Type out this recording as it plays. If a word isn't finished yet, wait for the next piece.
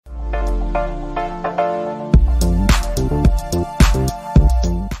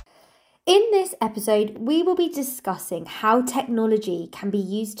episode, we will be discussing how technology can be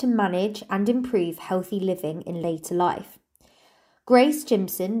used to manage and improve healthy living in later life. Grace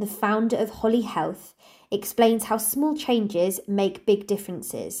Jimson, the founder of Holly Health, explains how small changes make big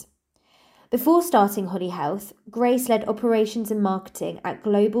differences. Before starting Holly Health, Grace led operations and marketing at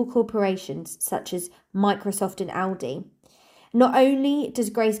global corporations such as Microsoft and Audi. Not only does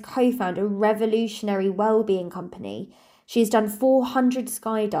Grace co-found a revolutionary well-being company, she has done 400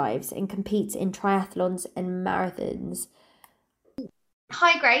 skydives and competes in triathlons and marathons.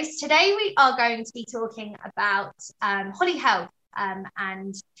 Hi Grace, today we are going to be talking about Holly Health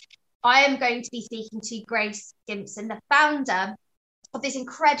and I am going to be speaking to Grace Jimson, the founder of this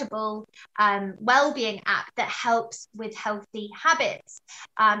incredible well-being app that helps with healthy habits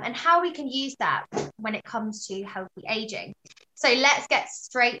and how we can use that when it comes to healthy aging. So let's get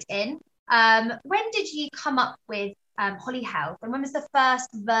straight in. When did you come up with Holly Health, and when was the first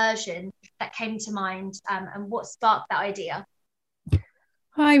version that came to mind, and what sparked that idea?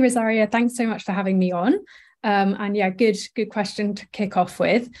 Hi Rosaria, thanks so much for having me on. And yeah, good question to kick off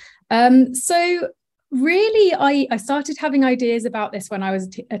with. So really, I started having ideas about this when I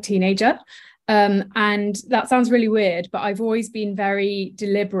was a teenager. And that sounds really weird, but I've always been very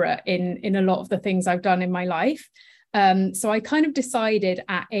deliberate in a lot of the things I've done in my life. So I kind of decided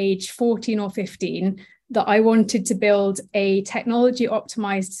at age 14 or 15 that I wanted to build a technology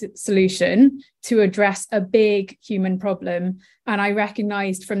optimized solution to address a big human problem. And I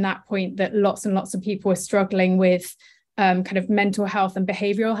recognized from that point that lots and lots of people were struggling with kind of mental health and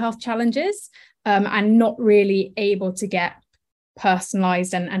behavioral health challenges and not really able to get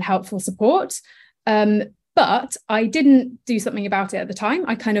personalized and helpful support. But I didn't do something about it at the time.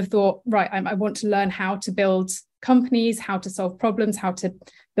 I kind of thought, right, I want to learn how to build companies, how to solve problems, how to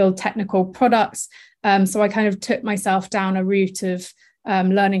build technical products. So I kind of took myself down a route of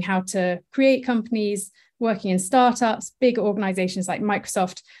learning how to create companies, working in startups, big organizations like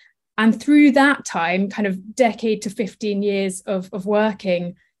Microsoft. And through that time, kind of decade to 15 years of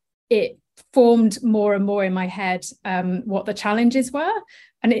working, it formed more and more in my head what the challenges were.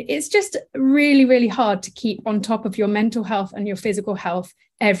 And it's just really, really hard to keep on top of your mental health and your physical health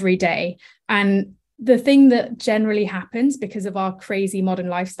every day. And the thing that generally happens because of our crazy modern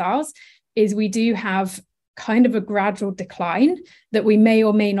lifestyles is we do have kind of a gradual decline that we may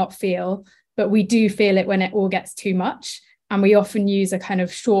or may not feel, but we do feel it when it all gets too much. And we often use a kind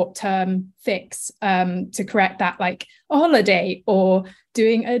of short-term fix to correct that, like a holiday or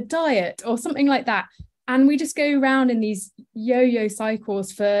doing a diet or something like that. And we just go around in these yo-yo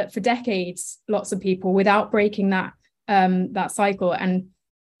cycles for decades, lots of people, without breaking that cycle. And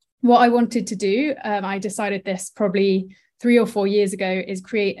what I wanted to do, I decided this probably 3 or 4 years ago, is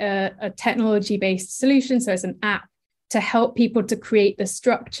create a technology-based solution. So it's an app to help people to create the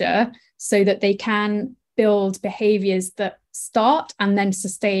structure so that they can build behaviors that start and then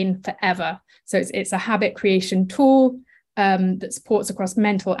sustain forever. So it's a habit creation tool that supports across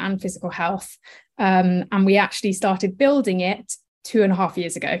mental and physical health. And we actually started building it 2.5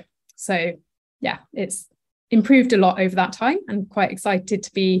 years ago. So yeah, it's improved a lot over that time and quite excited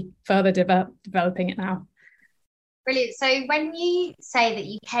to be further developing it now. Brilliant. So when you say that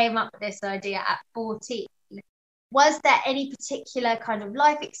you came up with this idea at 14, was there any particular kind of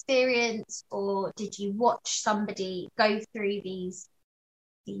life experience, or did you watch somebody go through these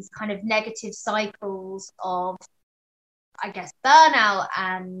kind of negative cycles of, I guess, burnout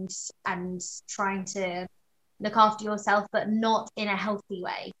and trying to look after yourself, but not in a healthy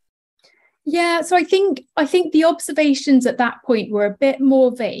way? Yeah, so I think the observations at that point were a bit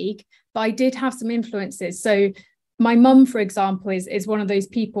more vague, but I did have some influences. So my mum, for example, is one of those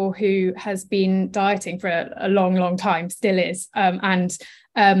people who has been dieting for a long, long time, still is.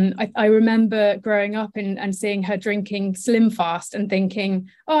 I remember growing up and seeing her drinking Slim Fast and thinking,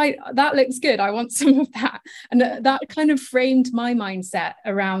 oh, that looks good, I want some of that. And that kind of framed my mindset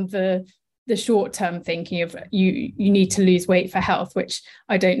around the short-term thinking of you need to lose weight for health, which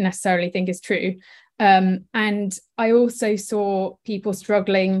I don't necessarily think is true. And I also saw people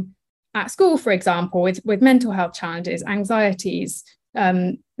struggling at school, for example, with mental health challenges, anxieties,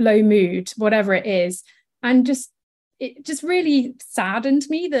 low mood, whatever it is. And it just really saddened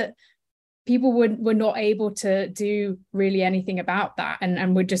me that people were not able to do really anything about that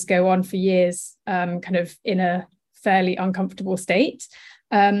and would just go on for years kind of in a fairly uncomfortable state.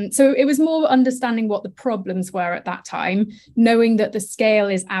 So it was more understanding what the problems were at that time, knowing that the scale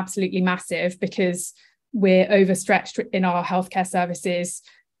is absolutely massive because we're overstretched in our healthcare services.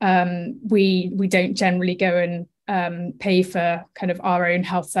 We don't generally go pay for kind of our own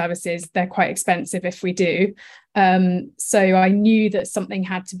health services. They're quite expensive if we do. So I knew that something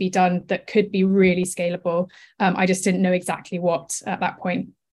had to be done that could be really scalable. I just didn't know exactly what at that point.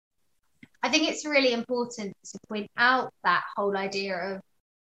 I think it's really important to point out that whole idea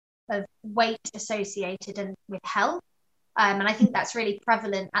of weight associated and with health. And I think that's really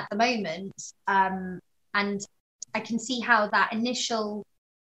prevalent at the moment. And I can see how that initial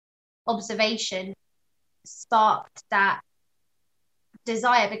observation sparked that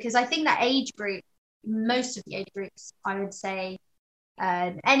desire, because I think that age group, most of the age groups, I would say,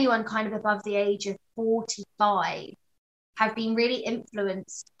 anyone kind of above the age of 45 have been really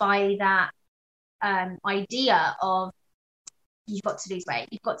influenced by that idea of you've got to lose weight.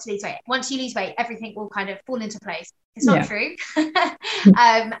 Once you lose weight, everything will kind of fall into place. It's not true.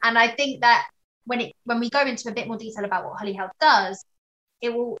 And I think that when we go into a bit more detail about what Holly Health does,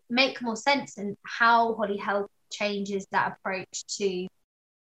 it will make more sense in how Holly Health changes that approach to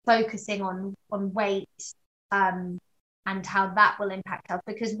focusing on weight, and how that will impact health,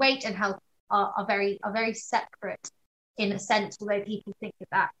 because weight and health are very separate in a sense, although people think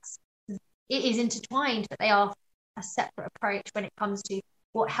that it is intertwined, but they are a separate approach when it comes to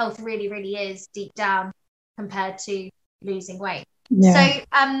what health really, really is deep down compared to losing weight. So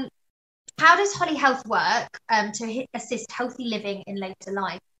how does Holly Health work to assist healthy living in later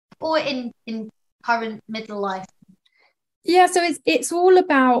life or in current middle life? Yeah, so it's all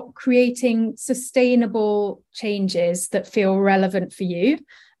about creating sustainable changes that feel relevant for you,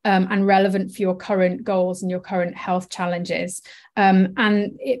 and relevant for your current goals and your current health challenges.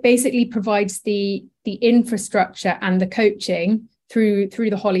 And it basically provides the infrastructure and the coaching through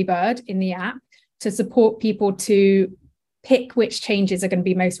the Hollybird in the app to support people to pick which changes are going to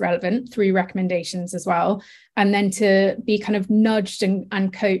be most relevant through recommendations as well, and then to be kind of nudged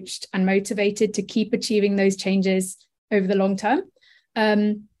and coached and motivated to keep achieving those changes over the long term.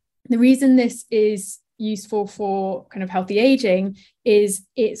 The reason this is useful for kind of healthy aging is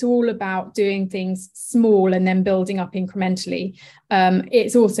it's all about doing things small and then building up incrementally.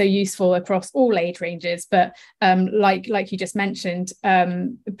 It's also useful across all age ranges, but like you just mentioned,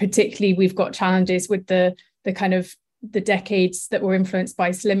 particularly we've got challenges with the kind of the decades that were influenced by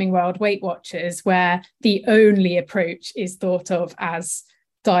Slimming World Weight Watchers, where the only approach is thought of as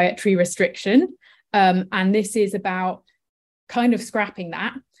dietary restriction. And this is about kind of scrapping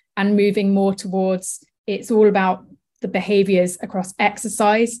that and moving more towards, it's all about the behaviors across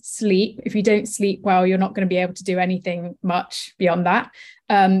exercise, sleep. If you don't sleep well, you're not going to be able to do anything much beyond that.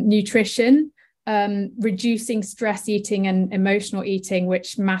 Nutrition, reducing stress eating and emotional eating,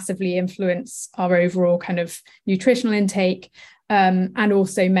 which massively influence our overall kind of nutritional intake, and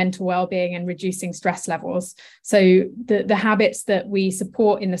also mental well-being and reducing stress levels. So the habits that we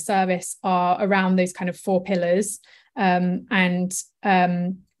support in the service are around those kind of 4 pillars, and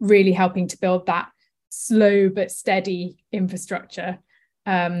really helping to build that slow but steady infrastructure.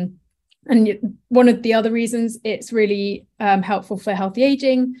 And one of the other reasons it's really helpful for healthy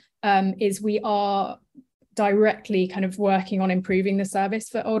aging is we are directly kind of working on improving the service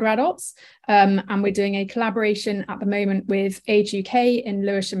for older adults. And we're doing a collaboration at the moment with Age UK in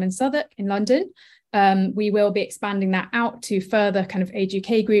Lewisham and Southwark in London. We will be expanding that out to further kind of Age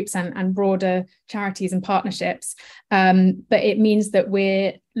UK groups and broader charities and partnerships. But it means that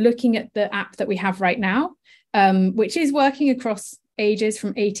we're looking at the app that we have right now, which is working across ages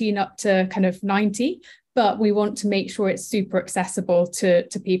from 18 up to kind of 90. But we want to make sure it's super accessible to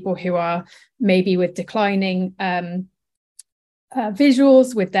people who are maybe with declining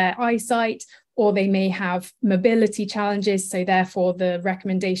visuals with their eyesight, or they may have mobility challenges. So therefore the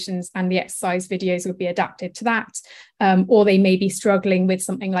recommendations and the exercise videos would be adapted to that. Or they may be struggling with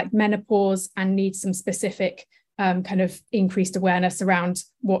something like menopause and need some specific kind of increased awareness around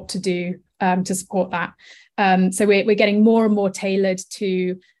what to do to support that. So we're getting more and more tailored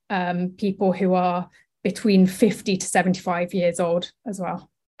to people who are between 50 to 75 years old as well.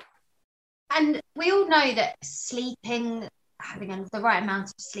 And we all know that sleeping, having the right amount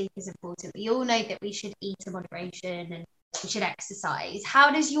of sleep is important. We all know that we should eat in moderation and we should exercise. How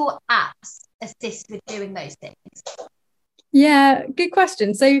does your apps assist with doing those things? Yeah, good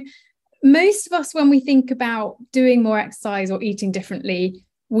question. So most of us, when we think about doing more exercise or eating differently,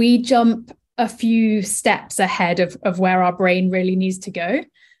 we jump a few steps ahead of where our brain really needs to go.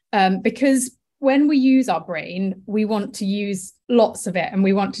 Because when we use our brain, we want to use lots of it and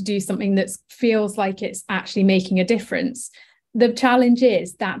we want to do something that feels like it's actually making a difference. The challenge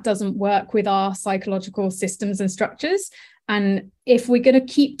is that doesn't work with our psychological systems and structures. And if we're going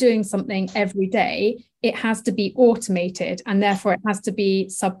to keep doing something every day, it has to be automated, and therefore it has to be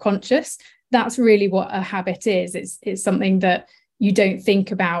subconscious. That's really what a habit is. It's something that you don't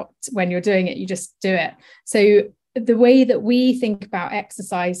think about when you're doing it, you just do it. So the way that we think about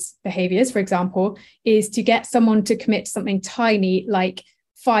exercise behaviors, for example, is to get someone to commit to something tiny like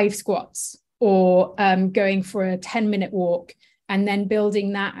 5 squats or going for a 10-minute walk, and then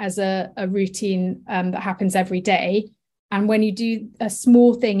building that as a routine that happens every day. And when you do a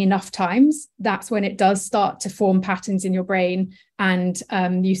small thing enough times, that's when it does start to form patterns in your brain, and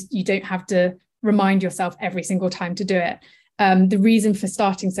you don't have to remind yourself every single time to do it. The reason for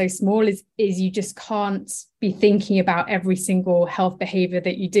starting so small is you just can't be thinking about every single health behavior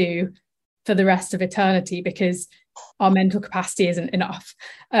that you do for the rest of eternity, because our mental capacity isn't enough.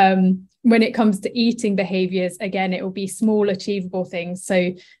 When it comes to eating behaviors, again, it will be small, achievable things.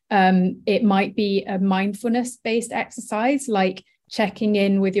 So it might be a mindfulness-based exercise, like checking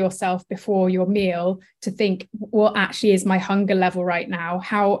in with yourself before your meal to think, what actually is my hunger level right now?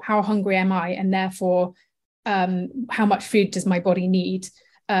 How hungry am I? And therefore, how much food does my body need?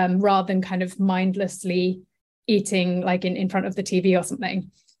 Rather than kind of mindlessly eating like in front of the TV or something.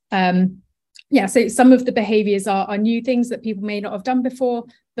 So some of the behaviors are new things that people may not have done before,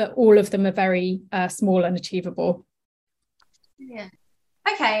 but all of them are very small and achievable. Yeah.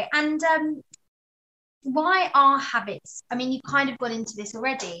 Okay. And why are habits, I mean, you've kind of gone into this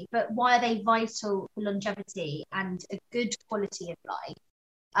already, but why are they vital for longevity and a good quality of life?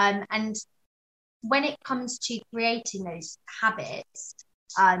 And when it comes to creating those habits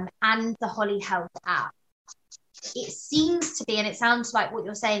and the Holly Health app, it seems to be, and it sounds like what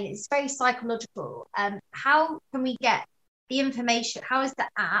you're saying, it's very psychological. How can we get the information? How is the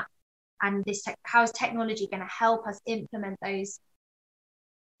app and how is technology going to help us implement those,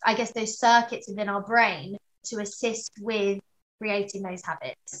 I guess, those circuits within our brain to assist with creating those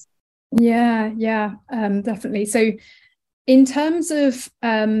habits? Yeah, definitely. So in terms of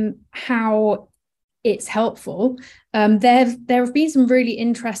how it's helpful, there have been some really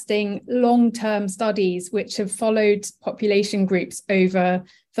interesting long-term studies which have followed population groups over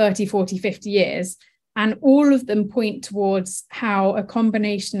 30, 40, 50 years. And all of them point towards how a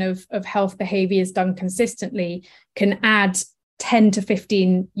combination of health behaviors done consistently can add 10 to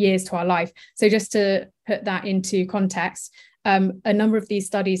 15 years to our life. So just to put that into context, a number of these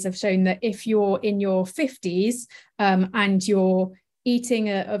studies have shown that if you're in your 50s and you're eating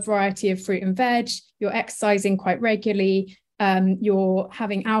a variety of fruit and veg, you're exercising quite regularly, you're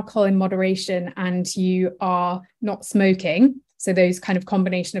having alcohol in moderation, and you are not smoking, so those kind of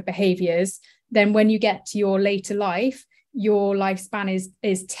combination of behaviors, then when you get to your later life, your lifespan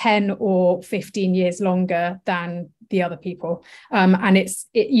is 10 or 15 years longer than the other people. And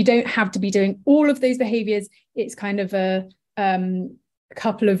you don't have to be doing all of those behaviors. It's kind of a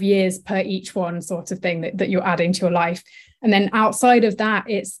couple of years per each one sort of thing that you're adding to your life. And then outside of that,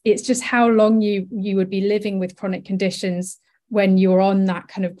 it's just how long you would be living with chronic conditions when you're on that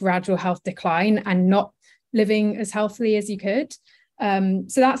kind of gradual health decline and not living as healthily as you could.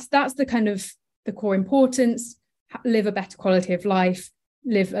 So that's the kind of the core importance: live a better quality of life,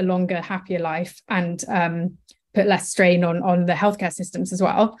 live a longer, happier life, and put less strain on the healthcare systems as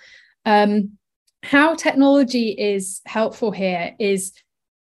well. How technology is helpful here is,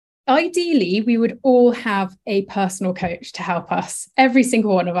 ideally, we would all have a personal coach to help us, every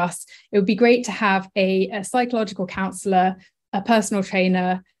single one of us. It would be great to have a psychological counsellor, a personal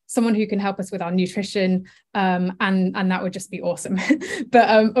trainer, someone who can help us with our nutrition, and that would just be awesome.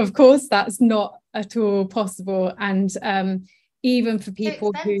 But of course, that's not at all possible. And even for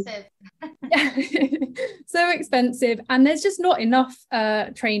people who so expensive, and there's just not enough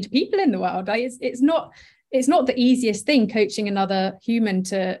trained people in the world. It's not the easiest thing, coaching another human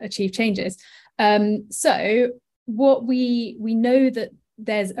to achieve changes. So what we know that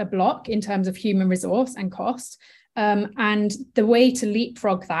there's a block in terms of human resource and cost. And the way to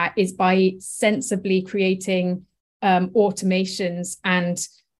leapfrog that is by sensibly creating automations and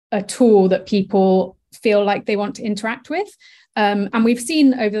a tool that people feel like they want to interact with. And we've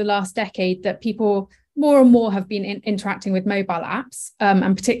seen over the last decade that people more and more have been interacting with mobile apps,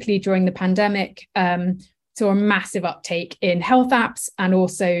 and particularly during the pandemic, saw a massive uptake in health apps, and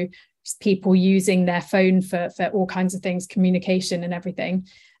also just people using their phone for all kinds of things, communication and everything.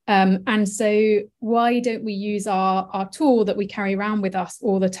 And so why don't we use our tool that we carry around with us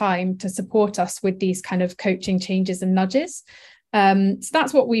all the time to support us with these kind of coaching changes and nudges? So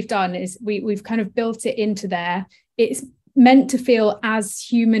that's what we've done, is we've kind of built it into there. It's meant to feel as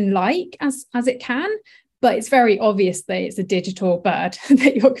human-like as it can, but it's very obvious that it's a digital bird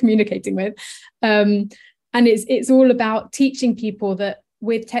that you're communicating with. And it's all about teaching people that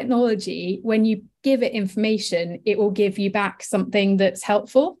with technology, when you give it information, it will give you back something that's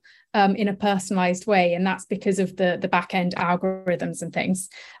helpful in a personalized way. And that's because of the back end algorithms and things.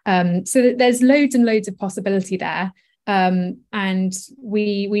 So there's loads and loads of possibility there. And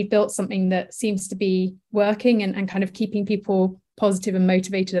we built something that seems to be working and kind of keeping people positive and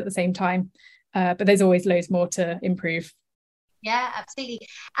motivated at the same time. But there's always loads more to improve. Yeah, absolutely.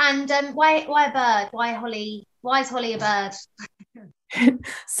 And why a bird? Why Holly? Why is Holly a bird?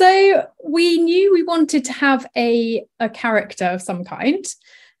 So we knew we wanted to have a character of some kind.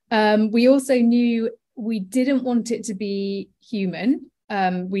 We also knew we didn't want it to be human.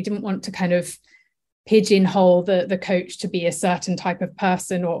 We didn't want to kind of pigeonhole the coach to be a certain type of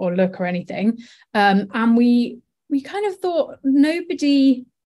person or look or anything. And we kind of thought nobody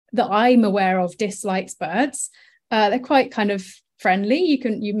that I'm aware of dislikes birds. They're quite kind of friendly. You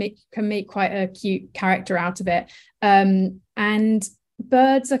can make quite a cute character out of it. And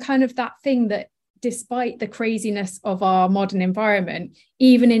birds are kind of that thing that, despite the craziness of our modern environment,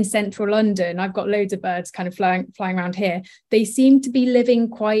 even in central London, I've got loads of birds kind of flying around here. They seem to be living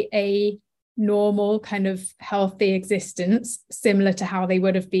quite a normal kind of healthy existence, similar to how they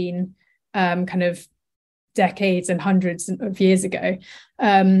would have been kind of decades and hundreds of years ago.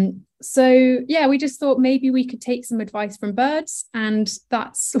 So yeah, we just thought maybe we could take some advice from birds, and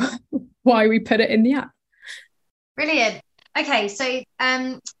that's why we put it in the app. Brilliant. Okay, so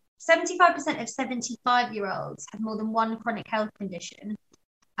 75% of 75-year-olds have more than one chronic health condition,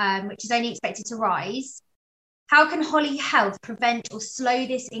 which is only expected to rise. How can Holly Health prevent or slow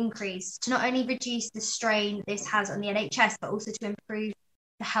this increase to not only reduce the strain this has on the NHS, but also to improve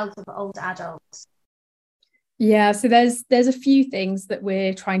the health of older adults? Yeah, so there's a few things that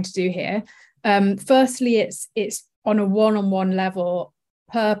we're trying to do here. Firstly, it's on a one-on-one level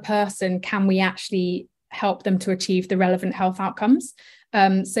per person. Can we actually help them to achieve the relevant health outcomes?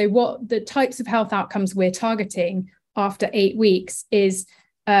 So what the types of health outcomes we're targeting after 8 weeks is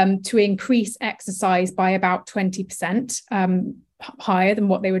to increase exercise by about 20% higher than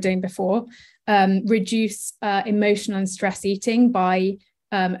what they were doing before, reduce emotional and stress eating by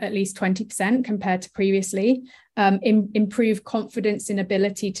at least 20% compared to previously, improve confidence in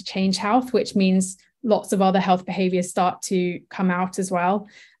ability to change health, which means lots of other health behaviors start to come out as well.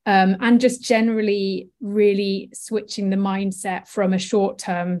 And just generally really switching the mindset from a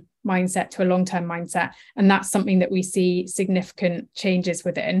short-term mindset to a long-term mindset. And that's something that we see significant changes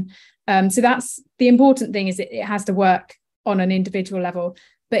within. So that's the important thing, is it has to work on an individual level.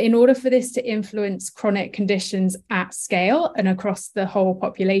 But in order for this to influence chronic conditions at scale and across the whole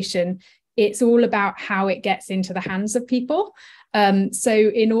population, it's all about how it gets into the hands of people. So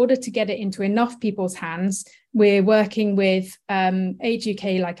in order to get it into enough people's hands, we're working with Age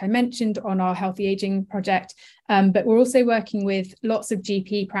UK, like I mentioned, on our Healthy Aging project, but we're also working with lots of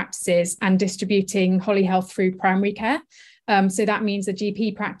GP practices and distributing Holly Health through primary care. So that means a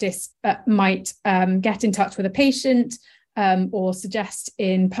GP practice might get in touch with a patient or suggest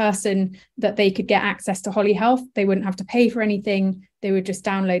in person that they could get access to Holly Health. They wouldn't have to pay for anything. They would just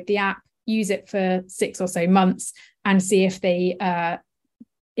download the app, use it for 6 or so months, and see if they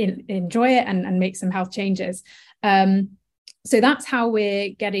enjoy it and make some health changes. So that's how we're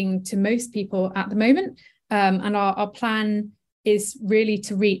getting to most people at the moment. And our plan is really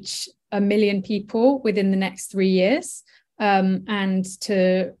to reach 1 million people within the next 3 years, and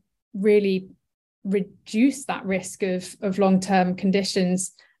to really reduce that risk of long-term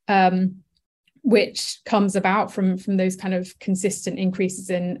conditions, which comes about from those kind of consistent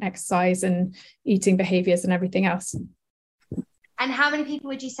increases in exercise and eating behaviors and everything else. And how many people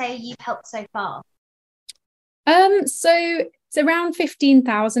would you say you've helped so far? So it's around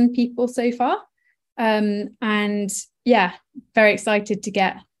 15,000 people so far. And yeah, very excited to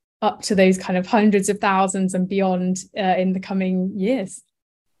get up to those kind of hundreds of thousands and beyond in the coming years.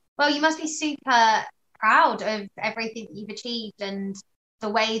 Well, you must be super proud of everything that you've achieved and the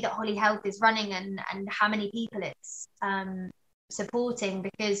way that Holly Health is running and how many people it's supporting,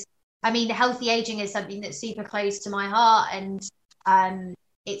 because I mean, healthy aging is something that's super close to my heart, and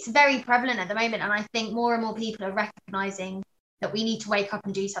it's very prevalent at the moment. And I think more and more people are recognizing that we need to wake up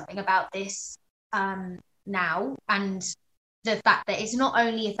and do something about this now. And the fact that it's not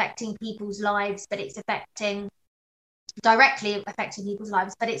only affecting people's lives, but it's directly affecting people's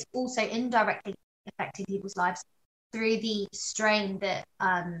lives, but it's also indirectly affecting people's lives through the strain that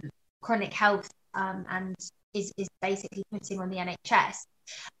chronic health and is basically putting on the NHS.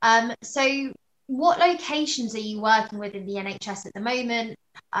 So what locations are you working with in the NHS at the moment?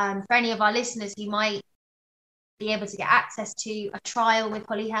 For any of our listeners who might be able to get access to a trial with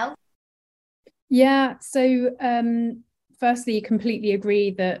Holly Health? Yeah, so firstly, completely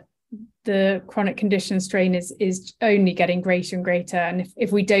agree that the chronic condition strain is only getting greater and greater. And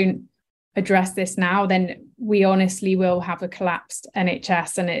if we don't address this now, then we honestly will have a collapsed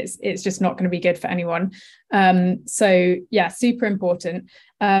NHS, and it's just not going to be good for anyone. So yeah, super important.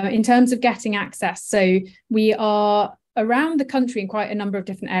 In terms of getting access, so we are around the country in quite a number of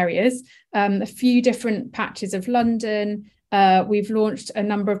different areas, a few different patches of London. We've launched a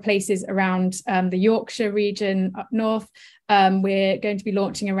number of places around the Yorkshire region up north. We're going to be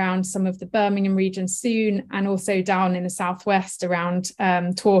launching around some of the Birmingham region soon, and also down in the southwest around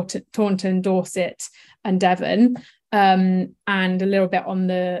Taunton, Dorset and Devon, and a little bit on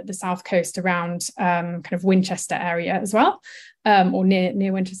the south coast around kind of Winchester area as well, or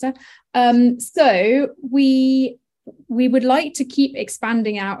near Winchester. So we would like to keep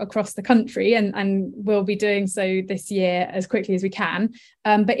expanding out across the country, and we'll be doing so this year as quickly as we can.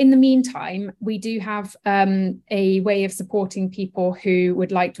 But in the meantime, we do have a way of supporting people who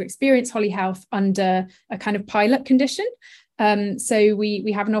would like to experience Holly Health under a kind of pilot condition. So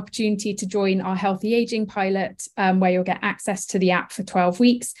we have an opportunity to join our Healthy Aging pilot, where you'll get access to the app for 12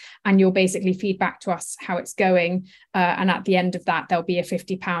 weeks, and you'll basically feed back to us how it's going. And at the end of that, there'll be a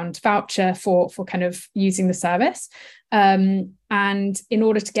 £50 voucher for kind of using the service. And in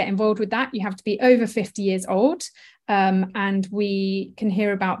order to get involved with that, you have to be over 50 years old. And we can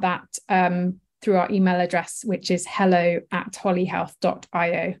hear about that through our email address, which is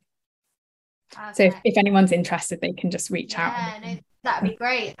hello@hollyhealth.io. Okay. So if anyone's interested, they can just reach out. No, that'd be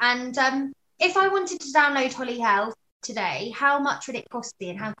great. And if I wanted to download Holly Health today, how much would it cost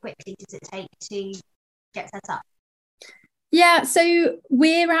me, and how quickly does it take to get set up? Yeah, so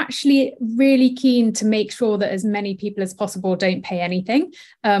we're actually really keen to make sure that as many people as possible don't pay anything,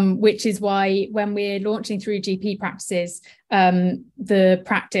 which is why when we're launching through GP practices, the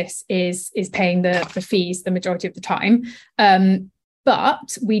practice is paying the fees the majority of the time.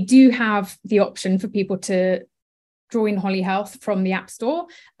 But we do have the option for people to join Holly Health from the App Store.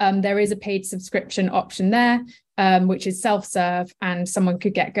 There is a paid subscription option there, which is self-serve, and someone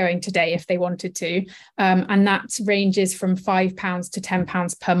could get going today if they wanted to. And that ranges from £5 to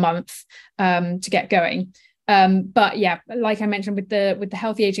 £10 per month to get going. But yeah, like I mentioned, with the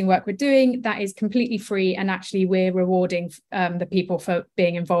healthy aging work we're doing, that is completely free, and actually we're rewarding the people for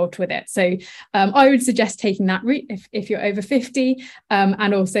being involved with it. So I would suggest taking that route if you're over 50,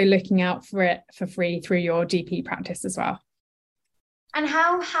 and also looking out for it for free through your GP practice as well. And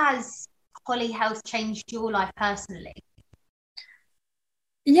how has Holly Health changed your life personally?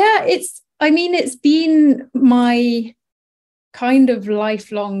 Yeah, it's been my kind of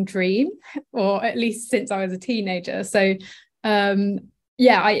lifelong dream, or at least since I was a teenager. So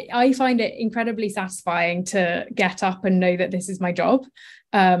I find it incredibly satisfying to get up and know that this is my job,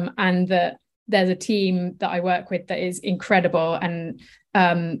 and that there's a team that I work with that is incredible and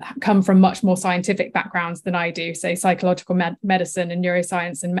come from much more scientific backgrounds than I do, so psychological medicine and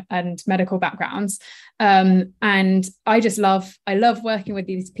neuroscience and medical backgrounds. And I love working with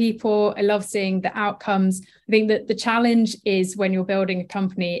these people. I love seeing the outcomes. I think that the challenge is when you're building a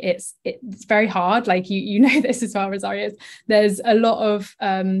company, it's very hard. Like you know this as well, Rosario. There's a lot of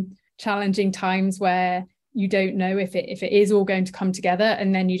challenging times where you don't know if it is all going to come together,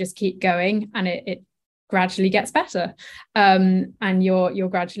 and then you just keep going, and it gradually gets better, and you're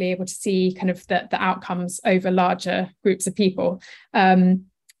gradually able to see kind of the outcomes over larger groups of people.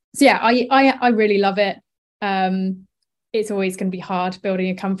 So yeah, I really love it. It's always going to be hard building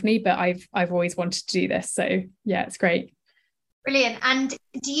a company, but I've always wanted to do this, so yeah, it's great. Brilliant. And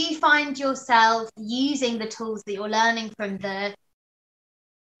do you find yourself using the tools that you're learning from the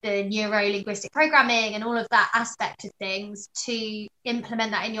neuro-linguistic programming and all of that aspect of things to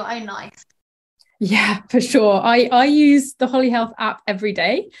implement that in your own life? Yeah, for sure. I use the Holly Health app every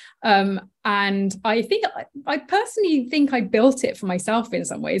day. And I personally think I built it for myself in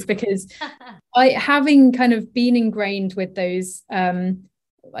some ways, because having kind of been ingrained with those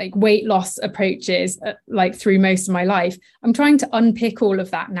like weight loss approaches like through most of my life, I'm trying to unpick all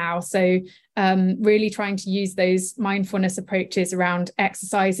of that now. So really trying to use those mindfulness approaches around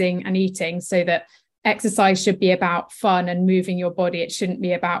exercising and eating, so that exercise should be about fun and moving your body. It shouldn't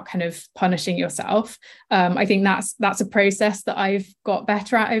be about kind of punishing yourself. I think that's a process that I've got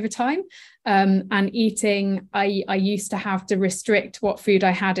better at over time. And eating, I used to have to restrict what food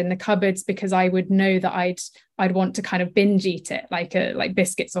I had in the cupboards, because I would know that I'd want to kind of binge eat it, like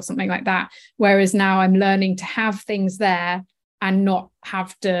biscuits or something like that. Whereas now I'm learning to have things there and not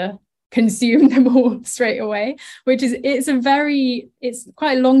have to consume them all straight away, which is it's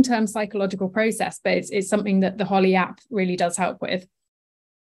quite a long-term psychological process, but it's something that the Holly app really does help with.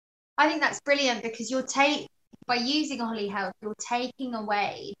 I think that's brilliant, because by using Holly Health, you're taking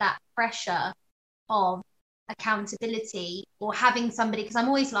away that pressure of accountability or having somebody, because I'm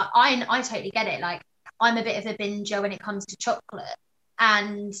always like, I totally get it. Like, I'm a bit of a binger when it comes to chocolate.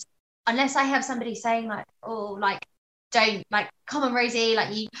 And unless I have somebody saying like, oh, like, don't, like, come on, Rosie,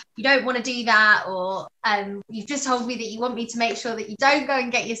 like, you don't want to do that, or you've just told me that you want me to make sure that you don't go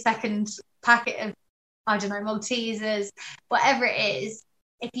and get your second packet of, I don't know, Maltesers, whatever it is.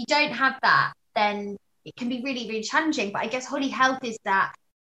 If you don't have that, then it can be really, really challenging. But I guess Holly Health is that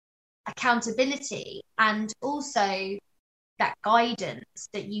accountability and also that guidance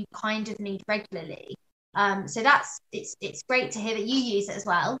that you kind of need regularly. So it's great to hear that you use it as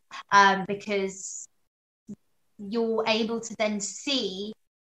well, because you're able to then see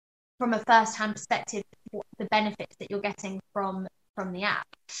from a first-hand perspective what the benefits that you're getting from the app.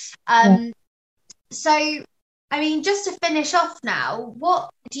 So, I mean, just to finish off now,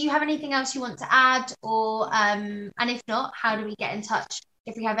 what do you have anything else you want to add, or and if not, how do we get in touch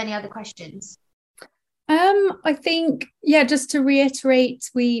if we have any other questions? I think, yeah, just to reiterate,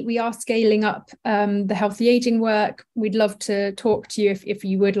 we are scaling up the healthy aging work. We'd love to talk to you if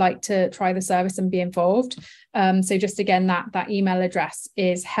you would like to try the service and be involved. So just again, that email address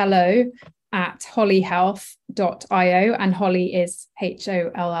is hello@hollyhealth.io, and Holly is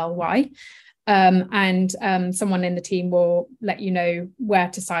HOLLY. And someone in the team will let you know where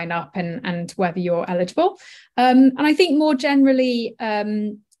to sign up and whether you're eligible. And I think more generally,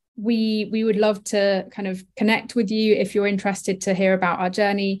 we would love to kind of connect with you if you're interested to hear about our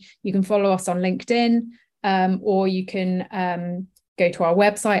journey. You can follow us on LinkedIn, or you can go to our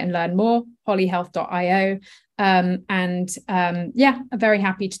website and learn more, hollyhealth.io. I'm very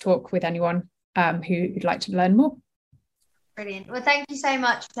happy to talk with anyone who'd like to learn more. Brilliant. Well, thank you so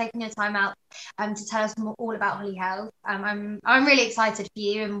much for taking your time out to tell us all about Holly Health. I'm really excited for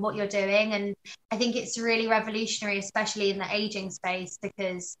you and what you're doing, and I think it's really revolutionary, especially in the aging space,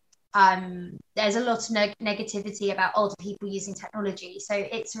 because there's a lot of negativity about older people using technology. So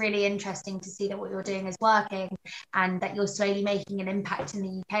it's really interesting to see that what you're doing is working, and that you're slowly making an impact in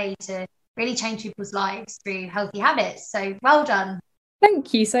the UK to really change people's lives through healthy habits. So well done.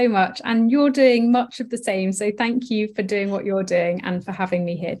 Thank you so much. And you're doing much of the same. So thank you for doing what you're doing and for having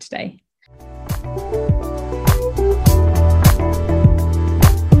me here today.